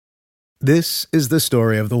This is the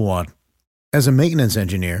story of the one. As a maintenance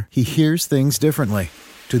engineer, he hears things differently.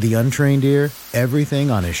 To the untrained ear,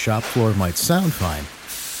 everything on his shop floor might sound fine,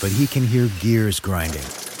 but he can hear gears grinding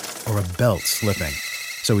or a belt slipping.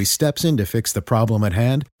 So he steps in to fix the problem at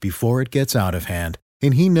hand before it gets out of hand.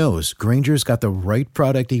 And he knows Grainger's got the right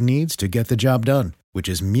product he needs to get the job done, which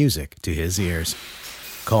is music to his ears.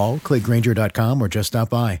 Call, click Grainger.com, or just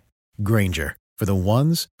stop by. Grainger, for the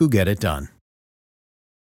ones who get it done.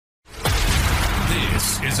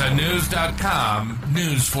 This is a News.com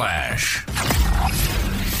news flash.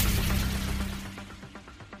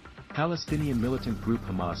 Palestinian militant group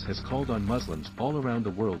Hamas has called on Muslims all around the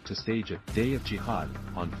world to stage a Day of Jihad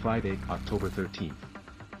on Friday, October 13th.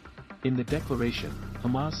 In the declaration,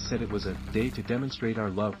 Hamas said it was a day to demonstrate our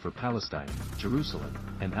love for Palestine, Jerusalem,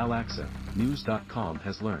 and Al-Aqsa, News.com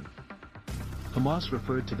has learned. Hamas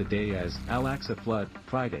referred to the day as Al-Aqsa Flood,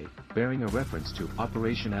 Friday, bearing a reference to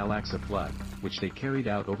Operation Al-Aqsa Flood, which they carried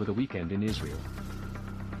out over the weekend in Israel.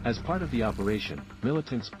 As part of the operation,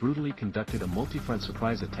 militants brutally conducted a multi-front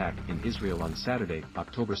surprise attack in Israel on Saturday,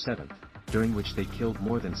 October 7th, during which they killed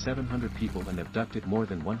more than 700 people and abducted more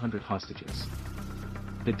than 100 hostages.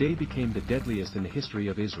 The day became the deadliest in the history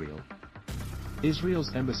of Israel.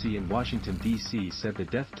 Israel's embassy in Washington, D.C. said the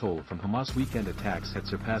death toll from Hamas weekend attacks had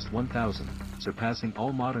surpassed 1,000, surpassing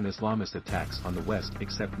all modern Islamist attacks on the West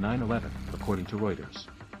except 9/11, according to Reuters.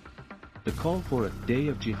 The call for a Day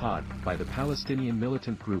of Jihad by the Palestinian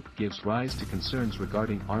militant group gives rise to concerns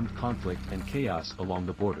regarding armed conflict and chaos along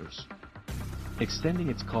the borders. Extending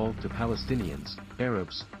its call to Palestinians,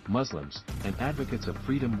 Arabs, Muslims, and advocates of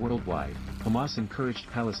freedom worldwide, Hamas encouraged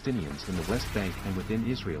Palestinians in the West Bank and within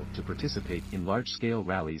Israel to participate in large-scale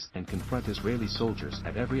rallies and confront Israeli soldiers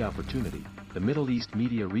at every opportunity, the Middle East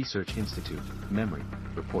Media Research Institute, MEMRI,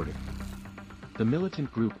 reported. The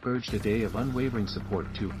militant group urged a day of unwavering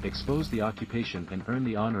support to expose the occupation and earn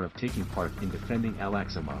the honor of taking part in defending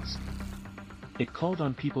Al-Aqsa Mosque. It called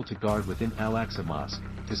on people to guard within Al-Aqsa Mosque,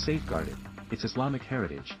 to safeguard it, its Islamic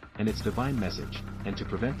heritage, and its divine message, and to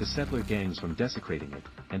prevent the settler gangs from desecrating it,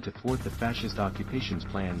 and to thwart the fascist occupation's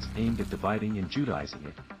plans aimed at dividing and Judaizing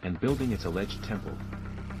it, and building its alleged temple.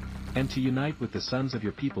 And to unite with the sons of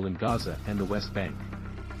your people in Gaza and the West Bank.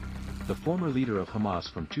 The former leader of Hamas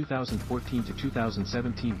from 2014 to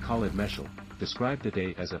 2017, Khaled Meshal, described the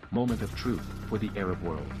day as a moment of truth for the Arab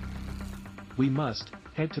world. We must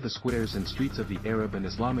head to the squares and streets of the Arab and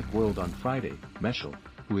Islamic world on Friday, Meshal,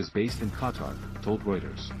 who is based in Qatar, told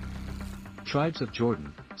Reuters. Tribes of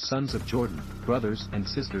Jordan, sons of Jordan, brothers and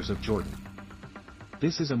sisters of Jordan.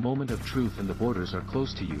 This is a moment of truth and the borders are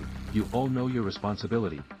close to you, you all know your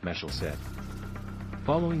responsibility, Meshal said.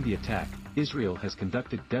 Following the attack, Israel has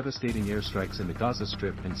conducted devastating airstrikes in the Gaza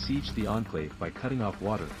Strip and sieged the enclave by cutting off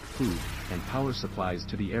water, food, and power supplies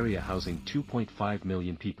to the area housing 2.5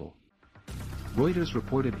 million people. Reuters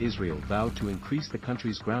reported Israel vowed to increase the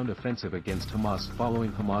country's ground offensive against Hamas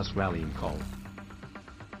following Hamas' rallying call.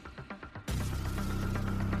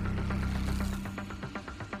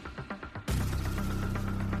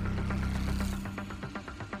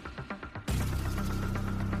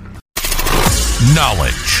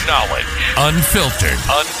 Knowledge. Unfiltered.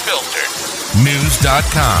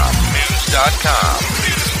 News.com.